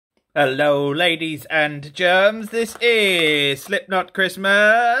Hello, ladies and germs. This is Slipknot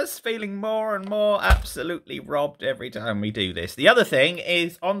Christmas. Feeling more and more absolutely robbed every time we do this. The other thing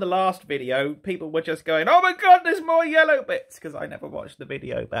is, on the last video, people were just going, "Oh my god, there's more yellow bits," because I never watched the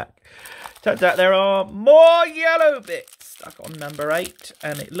video back. Turns out there are more yellow bits stuck on number 8,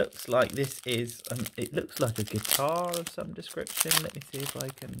 and it looks like this is, it looks like a guitar of some description. Let me see if I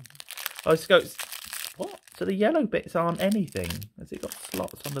can. Oh, it's got. What? So the yellow bits aren't anything. Has it got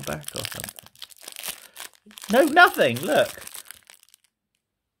slots on the back or something? No, nothing. Look.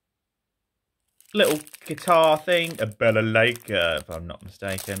 Little guitar thing. A balalaika, if I'm not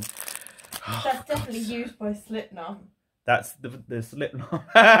mistaken. That's definitely used by Slipknot. That's the Slipknot.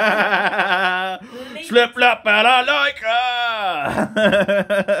 Slipknot balalaika!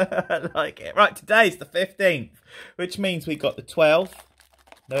 I like it. Right, today's the 15th, which means we got the 12th.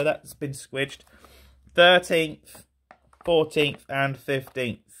 No, that's been squidged. 13th, 14th and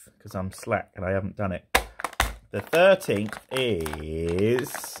 15th, because I'm slack and I haven't done it. The 13th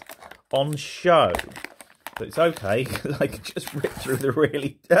is on show, but it's okay because I can just rip through the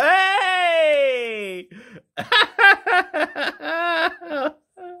really... Hey!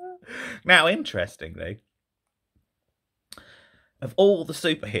 Now, interestingly, of all the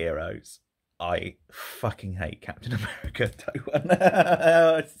superheroes, I fucking hate Captain America.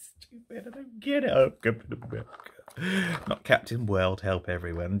 I don't get it. Oh, Captain America. Not Captain World, help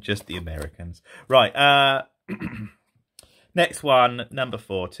everyone, just the Americans. Right, next one, number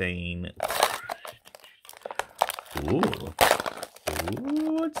 14. Ooh.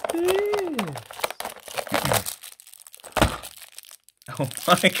 Ooh, what's this? Oh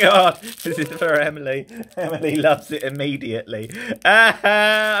my god, this is for Emily. Emily loves it immediately.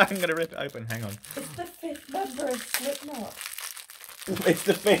 I'm going to rip it open, hang on. It's the 5th member of Slipknot. It's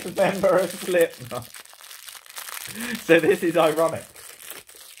the 5th member of Slipknot. So this is ironic.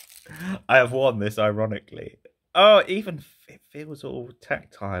 I have worn this ironically. Oh, even it feels all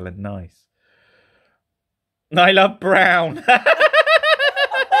tactile and nice. I love brown.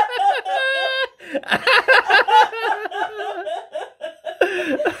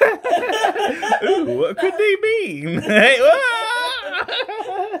 Ooh, what could they mean?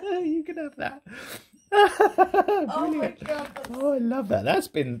 You can have that. Oh my god! Oh, I love that. That's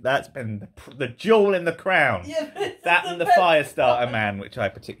been the jewel in the crown. Yeah, that and the Firestarter Man, which I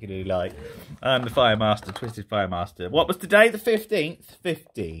particularly like, and the Firemaster, Twisted Firemaster. What was today? The 15th.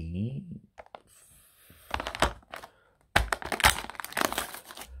 15.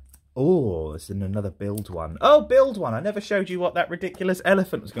 Oh, it's in another build one. Oh, build one. I never showed you what that ridiculous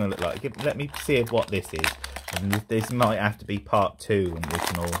elephant was going to look like. Let me see if what this is. And this might have to be part 2, and we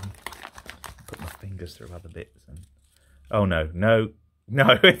can all put my fingers through other bits. And oh no,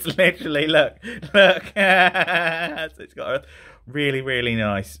 it's literally look. So it's got a really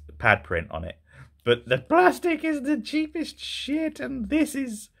nice pad print on it, but the plastic is the cheapest shit. And this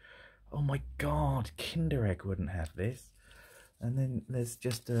is, oh my god, Kinder Egg wouldn't have this. And then there's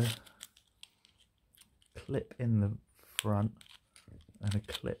just a clip in the front and a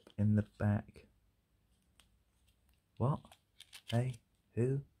clip in the back. What? Hey,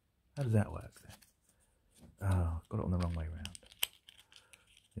 who? How does that work then? Oh, got it on the wrong way around.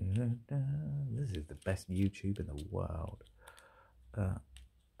 This is the best YouTube in the world. Oh,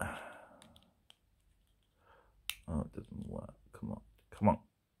 it doesn't work. Come on.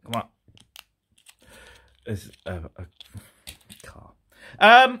 There's a car.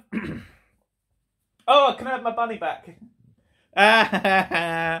 Oh, can I have my bunny back?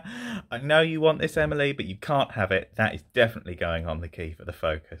 I know you want this, Emily, but you can't have it. That is definitely going on the key for the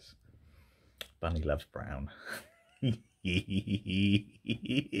focus. Bunny loves brown.